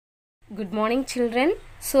Good morning children.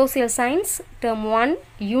 Social Science Term 1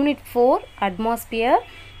 Unit 4 Atmosphere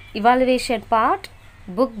Evaluation Part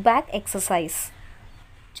Book Back Exercise.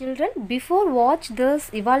 Children, before watch this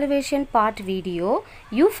evaluation part video,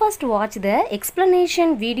 you first watch the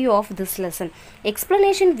explanation video of this lesson.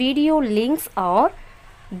 Explanation video links are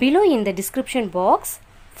below in the description box.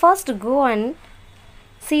 First go and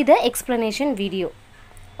see the explanation video.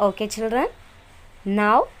 Okay children.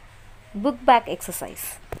 Now book back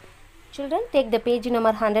exercise. Children, take the page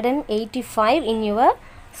number 185 in your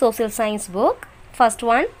social science book. First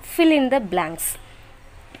one, fill in the blanks.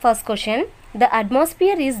 First question, the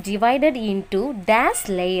atmosphere is divided into dash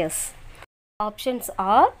layers. Options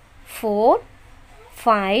are 4,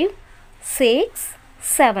 5, 6,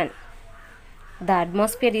 7. The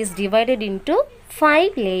atmosphere is divided into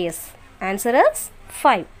 5 layers. Answer is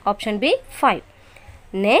 5. Option B, 5.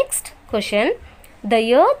 Next question,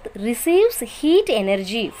 the earth receives heat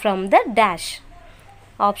energy from the dash.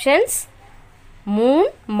 Options, moon,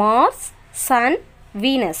 Mars, sun,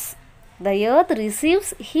 Venus. The earth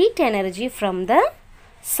receives heat energy from the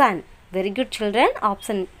sun. Very good children.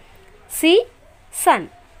 Option C,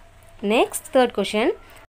 sun. Next, third question,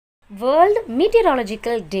 World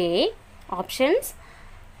Meteorological Day. Options,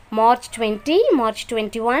 March 20, March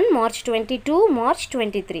 21, March 22, March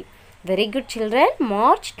 23. Very good children.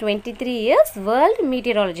 March 23 is World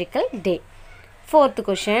Meteorological Day. Fourth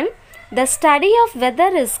question, the study of weather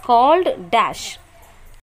is called dash.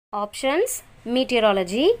 Options,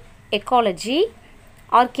 meteorology, ecology,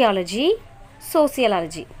 archaeology,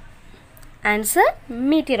 sociology. Answer,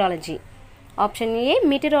 meteorology. Option A,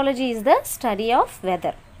 meteorology is the study of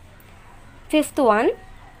weather. Fifth one,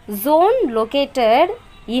 zone located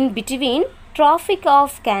in between Tropic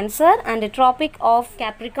of Cancer and Tropic of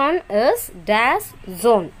Capricorn is dash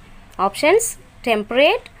zone. Options,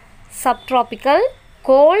 temperate, subtropical,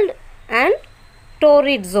 cold and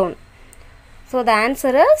torrid zone. So the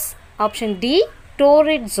answer is option D,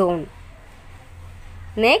 torrid zone.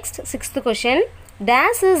 Next, sixth question,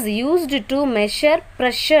 dash is used to measure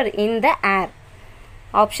pressure in the air.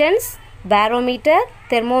 Options, barometer,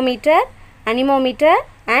 thermometer, anemometer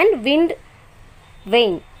and wind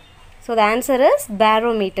vane. So the answer is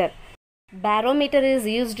barometer. Barometer is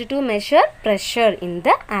used to measure pressure in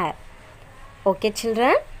the air. Okay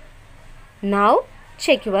children. Now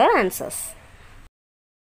check your answers.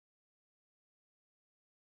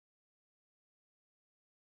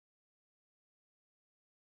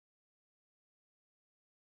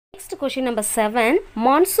 Next question number 7.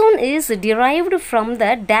 Monsoon is derived from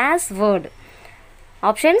the dash word.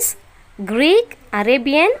 Options, Greek,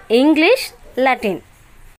 Arabian, English, Latin.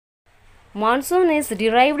 Monsoon is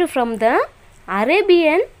derived from the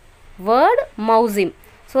Arabian word mausim.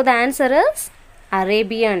 So the answer is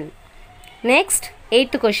Arabian. Next,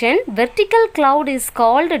 8th question. Vertical cloud is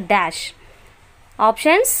called dash.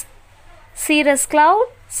 Options, cirrus cloud,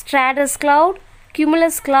 stratus cloud,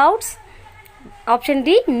 cumulus clouds. Option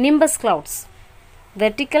D, nimbus clouds.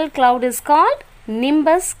 Vertical cloud is called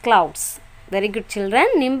nimbus clouds. Very good children.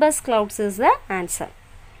 Nimbus clouds is the answer.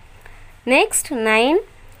 Next, 9.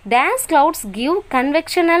 Dash clouds give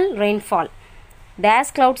convectional rainfall. Dash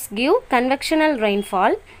clouds give convectional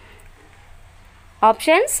rainfall.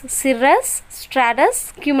 Options, cirrus,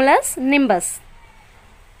 stratus, cumulus, nimbus.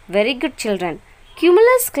 Very good children.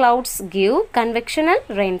 Cumulus clouds give convectional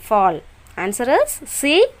rainfall. Answer is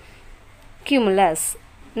C, cumulus.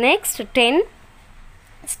 Next, 10.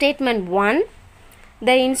 Statement 1.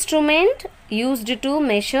 The instrument used to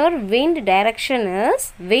measure wind direction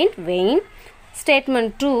is wind vane.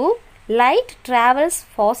 Statement 2. Light travels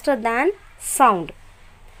faster than sound.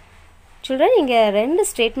 Children, இங்க ரெண்டு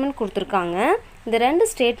statement கொடுத்திருக்காங்க. இந்த ரெண்டு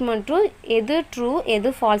ஸ்டேட்மெண்ட்டும் எது true எது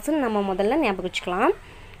ஃபால்ஸ்னு நம்ம முதல்ல ஞாபகம் வச்சுக்கலாம்.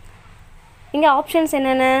 இங்க ஆப்ஷன்ஸ்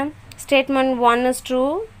என்னென்ன? Statement 1 is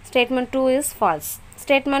true, Statement 2 is false.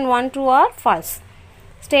 Statement 1, 2 are false.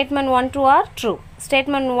 Statement 1, 2 are true.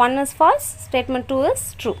 Statement 1 is false, Statement 2 is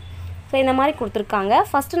true. So இந்த மாதிரி கொடுத்துருக்காங்க.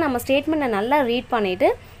 ஃபஸ்ட்டு நம்ம ஸ்டேட்மெண்ட்டை நல்லா ரீட் பண்ணிவிட்டு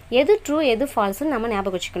எது ட்ரூ எது ஃபால்ஸ்னு நம்ம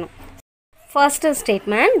ஞாபகம் வச்சுக்கணும். First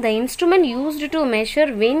statement, the instrument used to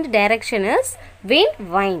measure wind direction is wind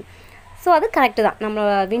wine. So அது கரெக்டு தான். நம்ம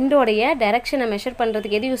விண்டோடைய டைரக்ஷனை மெஷர்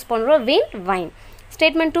பண்ணுறதுக்கு எது யூஸ் பண்ணுறோம்? Wind wine.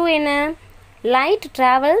 ஸ்டேட்மெண்ட் 2 என்ன? லைட்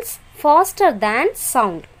ட்ராவல்ஸ் ஃபாஸ்டர் தேன்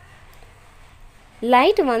சவுண்ட்.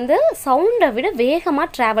 லைட் வந்து சவுண்டை விட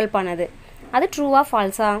வேகமாக ட்ராவல் பண்ணுது. அது ட்ரூவா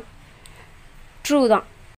ஃபால்ஸா? ட்ரூ தான்.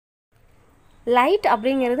 லைட்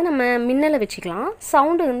அப்படிங்கிறது நம்ம மின்னலை வச்சுக்கலாம்.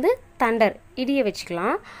 சவுண்டு வந்து தண்டர், இடியை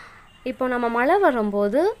வச்சுக்கலாம். இப்போ நம்ம மழை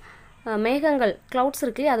வரும்போது மேகங்கள் க்ளவுட்ஸ்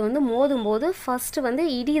இருக்குது, அது வந்து மோதும்போது ஃபஸ்ட்டு வந்து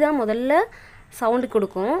இடி தான் முதல்ல சவுண்டு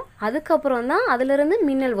கொடுக்கும். அதுக்கப்புறம் தான் அதிலிருந்து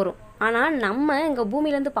மின்னல் வரும். ஆனால் நம்ம இங்கே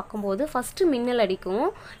பூமியிலேருந்து பார்க்கும்போது ஃபஸ்ட்டு மின்னல் அடிக்கும்,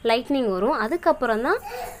 லைட்னிங் வரும், அதுக்கப்புறம் தான்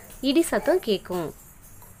இடி சத்தம் கேட்கும்.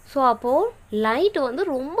 ஸோ அப்போது லைட் வந்து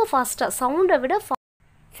ரொம்ப ஃபாஸ்ட்டாக, சவுண்டை விட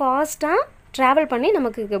ஃபாஸ்ட்டாக ட்ராவல் பண்ணி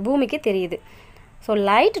நமக்கு பூமிக்கு தெரியுது. ஸோ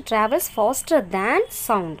லைட் ட்ராவல்ஸ் ஃபாஸ்டர் தேன்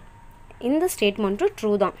சவுண்ட். இந்த ஸ்டேட்மெண்ட்டும்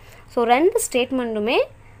ட்ரூ தான். ஸோ ரெண்டு ஸ்டேட்மெண்ட்டுமே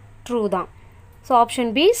ட்ரூ தான். So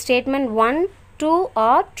option B statement 1, 2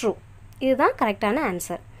 are true. இதுதான் கரெக்டான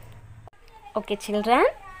answer. Okay children,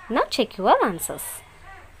 now check your answers.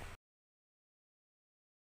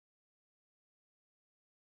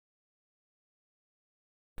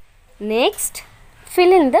 Next,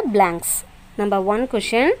 fill in the blanks. Number 1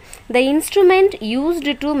 question, the instrument used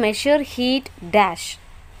to measure heat dash.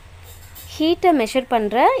 Heat measure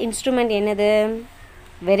பண்ற instrument என்னது?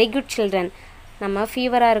 Very good children. நம்ம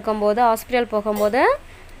ஃபீவராக இருக்கும்போது hospital போகும்போது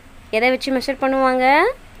எதை வச்சு measure பண்ணுவாங்க?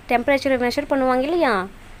 டெம்பரேச்சரை மெஷர் பண்ணுவாங்க இல்லையா?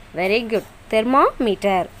 Very good,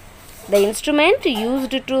 thermometer. The instrument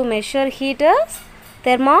used to measure heat is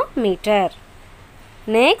thermometer.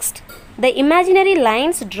 Next, the imaginary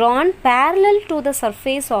lines drawn parallel to the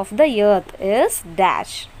surface of the earth is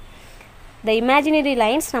dash. The imaginary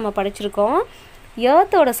lines நம்ம படிச்சிருக்கோம்.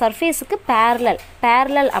 எர்த்தோட சர்ஃபேஸுக்கு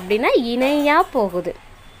parallel அப்படின்னா இணையாக போகுது.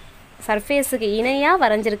 சர்ஃபேஸுக்கு இணையாக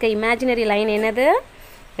வரைஞ்சிருக்க இமேஜினரி லைன் என்னது?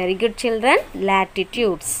 Very good children,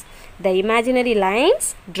 latitudes. The imaginary lines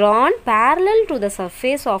drawn parallel to the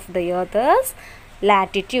surface of the earth is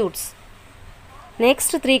latitudes.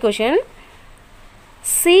 Next 3 question.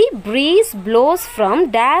 Sea breeze blows from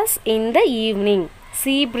dash in the evening.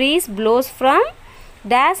 Sea breeze blows from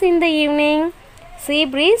dash in the evening. Sea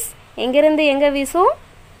breeze எங்கிருந்து எங்க வீசும்?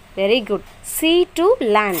 Very good. Sea to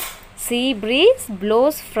land. Sea breeze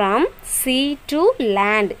blows from sea to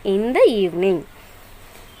land in the evening.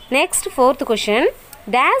 Next 4th question.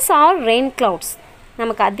 Dash are rain clouds.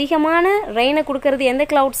 நமக்கு அதிகமான ரெயினை கொடுக்கறது எந்த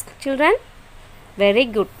clouds children? Very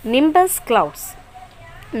good. Nimbus clouds.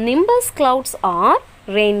 Nimbus clouds are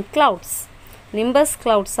rain clouds. Nimbus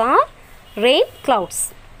clouds are rain clouds.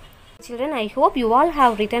 Children, I hope you all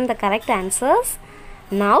have written the correct answers.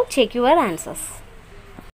 Now check your answers.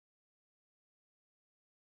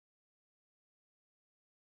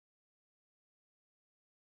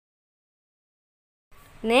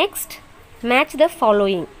 Next, match the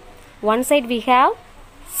following. One side we have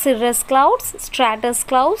cirrus clouds, stratus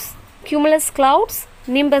clouds, cumulus clouds,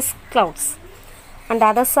 nimbus clouds. On the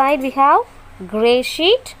other side we have grey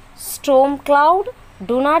sheet, storm cloud,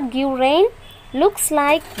 do not give rain, looks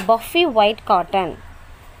like buffy white cotton.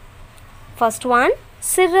 First one,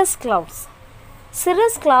 cirrus clouds.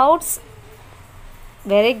 Cirrus clouds,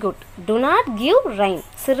 very good, do not give rain.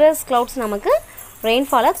 Cirrus clouds நமக்கு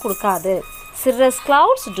rainfall கொடுக்காது. Cirrus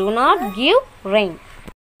clouds do not give rain.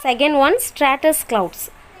 Second one, stratus clouds.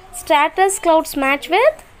 Stratus clouds match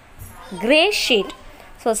with grey sheet.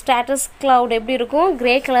 So stratus cloud எப்படி இருக்கும்?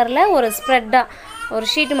 grey கலரில் ஒரு ஸ்ப்ரெட்டாக, ஒரு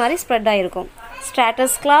sheet மாதிரி ஸ்ப்ரெட்டாக இருக்கும்.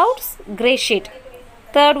 Stratus clouds, grey sheet.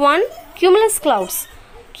 Third one, cumulus clouds.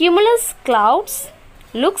 Cumulus clouds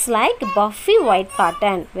looks like buffy white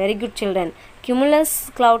cotton. Very good children. Cumulus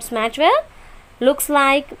clouds match with looks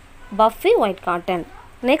like buffy white cotton.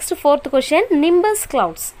 Next 4th question, nimbus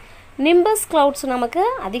clouds. Nimbus clouds நமக்கு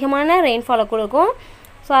அதிகமான ரெயின்ஃபாலை கொடுக்கும்.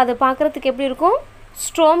 So அது பார்க்குறதுக்கு எப்படி இருக்கும்?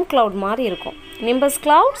 Storm cloud மாதிரி இருக்கும். Nimbus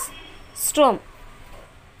clouds, storm.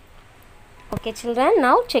 Okay children,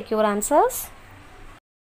 now check your answers.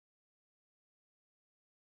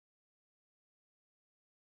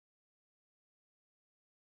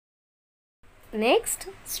 Next,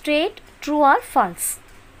 straight, true or false.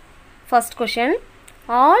 First question,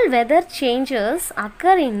 all weather changes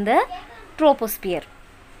occur in the troposphere.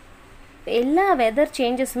 எல்லா வெதர்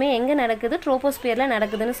சேஞ்சஸுமே எங்கே நடக்குது? ட்ரோபோஸ்பியரில்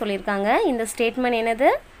நடக்குதுன்னு சொல்லியிருக்காங்க. இந்த ஸ்டேட்மெண்ட் என்னது?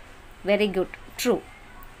 Very good, true.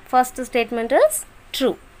 First statement is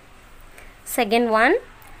true. Second one,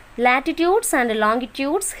 latitudes and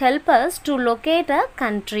longitudes help us to locate a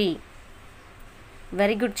country.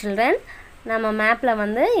 Very good children. நம்ம மேப்பில்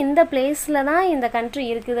வந்து இந்த பிளேஸில் தான் இந்த கண்ட்ரி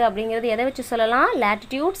இருக்குது அப்படிங்கிறது எதை வச்சு சொல்லலாம்?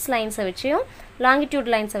 latitudes லைன்ஸை வச்சும் longitude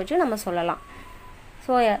லைன்ஸை வச்சும் நம்ம சொல்லலாம்.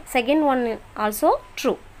 So second one also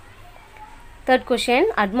true. Third question,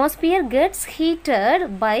 atmosphere gets heated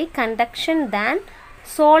by conduction than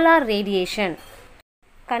solar radiation.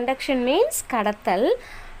 Conduction means கடத்தல்.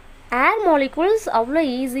 ஏர் molecules அவ்வளோ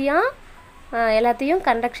ஈஸியாக எல்லாத்தையும்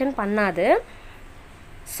கண்டக்ஷன் பண்ணாது.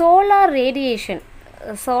 சோலார்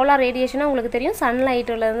ரேடியேஷனாக உங்களுக்கு தெரியும்,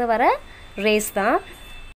 சன்லைட்டிலேருந்து வர ரேஸ் தான்.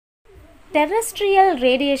 டெரெஸ்ட்ரியல்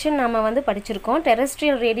ரேடியேஷன் நம்ம வந்து படிச்சிருக்கோம்.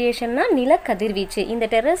 டெரெஸ்ட்ரியல் ரேடியேஷன்னா நிலக்கதிர்வீச்சு. இந்த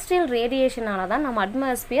டெரெஸ்ட்ரியல் ரேடியேஷனால தான் நம்ம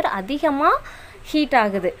அட்மாஸ்பியர் அதிகமாக ஹீட்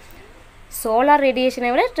ஆகுது. சோலார் ரேடியேஷனை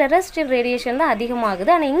விட டெரஸ்ட்ரியல் ரேடியேஷன் தான் அதிகமாகுது.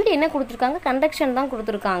 ஆனால் இங்கே என்ன கொடுத்துருக்காங்க, கண்டக்ஷன் தான்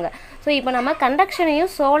கொடுத்துருக்காங்க. ஸோ இப்போ நம்ம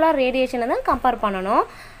கண்டக்ஷனையும் சோலார் ரேடியேஷனை தான் கம்பேர் பண்ணணும்.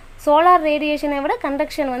 சோலார் ரேடியேஷனை விட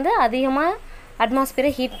கண்டக்ஷன் வந்து அதிகமாக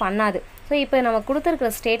அட்மாஸ்பியரை ஹீட் பண்ணாது. ஸோ இப்போ நம்ம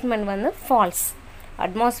கொடுத்துருக்கிற ஸ்டேட்மெண்ட் வந்து falls.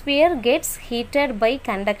 Atmosphere gets heated by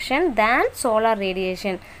conduction than solar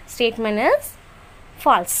radiation. Statement is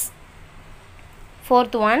false.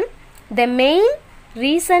 Fourth one, the main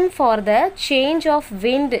reason for the change of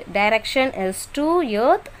wind direction is to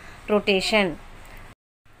earth rotation.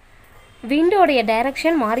 விண்டோடைய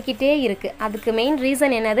direction மாறிக்கிட்டே இருக்குது. அதுக்கு main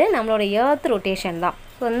reason என்னது, நம்மளோட earth rotation தான்.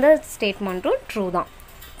 So இந்த ஸ்டேட்மெண்ட்டும் true தான்.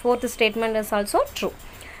 Fourth statement is also true.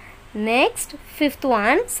 Next fifth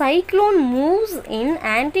one, cyclone moves in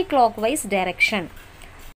anti-clockwise direction.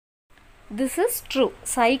 This is true.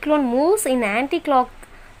 Cyclone moves in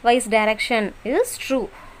anti-clockwise direction is true.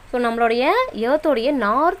 So நம்மளுடைய எர்த்தோடைய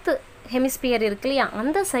north hemisphere இருக்கு இல்லையா,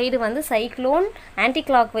 அந்த side வந்து cyclone anti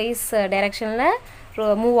clock wise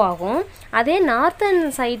டைரெக்ஷனில் move ஆகும். அதே northern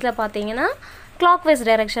சைடில் பார்த்தீங்கன்னா கிளாக் வைஸ்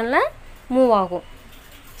டைரெக்ஷனில் மூவ் ஆகும்.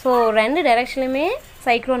 ஸோ ரெண்டு டைரெக்ஷன்லையுமே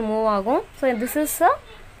சைக்ளோன் மூவ் ஆகும். So this is a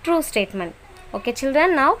true statement. Okay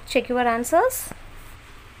children, now check your answers.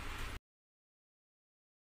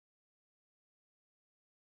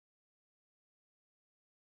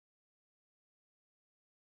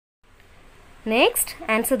 Next,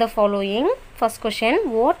 answer the following. First question,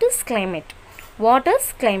 what is climate? What is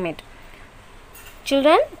climate?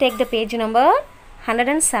 Children, take the page number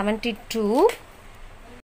 172.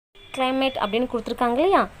 Climate அப்படின்னு கொடுத்துருக்காங்க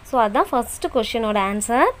இல்லையா, so அதுதான் first கொஷினோட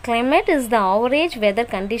answer. Climate is the average weather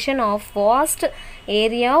condition of vast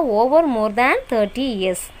area over more than 30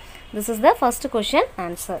 years. This is the first question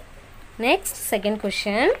answer. Next, second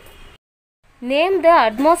question. Name the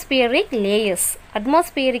atmospheric layers.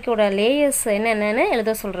 Atmospheric ஓட layers என்னென்னு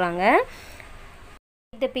எழுத சொல்கிறாங்க.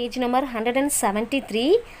 The page number 173.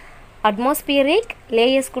 Atmospheric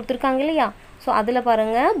layers கொடுத்துருக்காங்க இல்லையா, so அதில்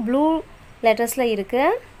பாருங்கள் blue லெட்டர்ஸில்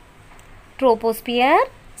இருக்குது. Troposphere,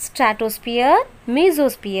 stratosphere,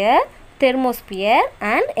 mesosphere, thermosphere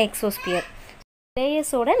and exosphere.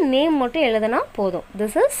 லேயர்ஸோட name மட்டும் எழுதுனா போதும்.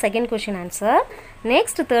 This is second question answer.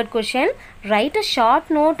 Next third question, right a short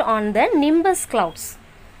note on the nimbus clouds.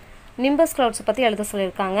 Nimbus clouds பற்றி எழுத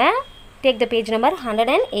சொல்லியிருக்காங்க. Take the page number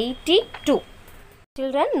 182.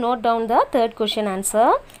 Children, note down the third question answer.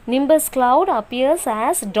 Nimbus cloud appears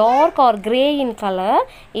as dark or grey in color.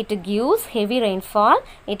 It gives heavy rainfall.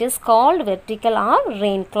 It is called vertical or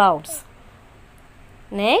rain clouds.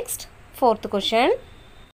 Next, fourth question.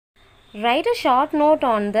 Write a short note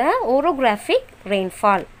on the orographic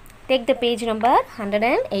rainfall. Take the page number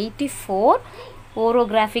 184.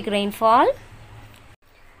 Orographic rainfall.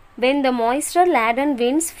 When the moisture-laden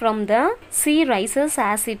winds from the sea rises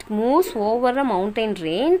as it moves over a mountain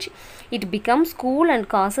range, it becomes cool and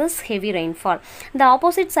causes heavy rainfall. The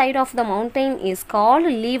opposite side of the mountain is called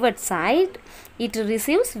leeward side. It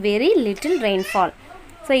receives very little rainfall.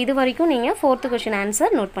 So, இது வரைக்கும் நீங்கள் fourth question answer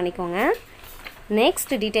note பண்ணிக்கோங்க. Next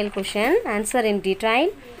detail question, answer in detail.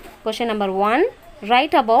 Question number 1,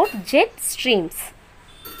 write about jet streams.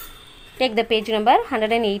 Take the page number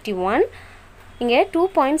 181. இங்கே 2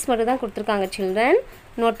 points மட்டும் தான் கொடுத்துருக்காங்க children.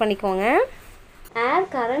 Note பண்ணிக்கோங்க. Air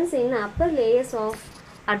currents in upper layers of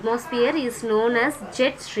atmosphere is known as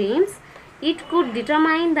jet streams. It could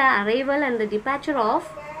determine the arrival and the departure of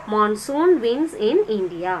monsoon winds in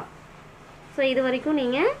India. So, இது வரைக்கும்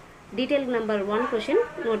நீங்கள் detail number 1 question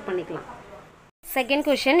note பண்ணிக்கலாம். Second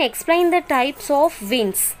question, explain the types of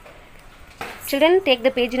winds. Children, take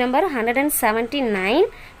the page number 179.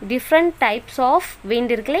 Different types of wind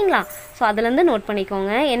இருக்கு இல்லைங்களா, so அதிலேருந்து note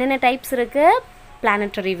பண்ணிக்கோங்க. என்னென்ன types இருக்குது,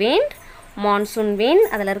 planetary wind, monsoon wind,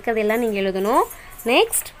 அதில் இருக்கிறது எல்லாம் நீங்கள் எழுதணும்.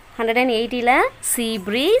 Next 180ல் sea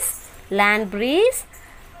breeze, land breeze.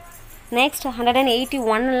 Next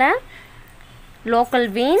 181ல் local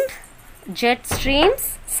wind, jet streams,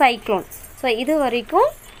 cyclone. So இது வரைக்கும்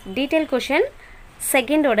detail question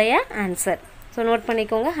செகண்டோடைய answer. So note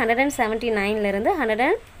பண்ணிக்கோங்க. 179லேருந்து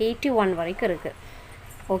 181 வரைக்கும் இருக்குது.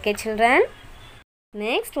 Okay children,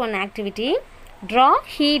 next one activity, draw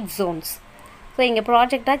heat Jones. So இங்கே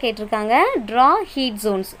ப்ராஜெக்டாக கேட்டிருக்காங்க, draw heat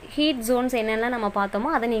Jones. Heat Jones என்னெல்லாம் நம்ம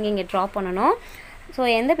பார்த்தோமோ அதை நீங்கள் இங்கே ட்ரா பண்ணணும். ஸோ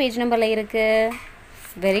எந்த பேஜ் நம்பரில் இருக்குது?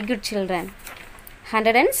 Very good children,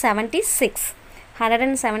 176.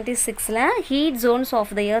 176ல் heat Jones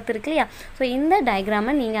of the earth இருக்கு இல்லையா, ஸோ இந்த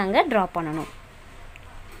டயக்ராமை நீங்கள் அங்கே ட்ரா பண்ணணும்.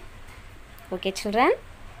 Okay children,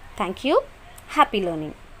 thank you, happy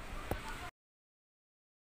learning.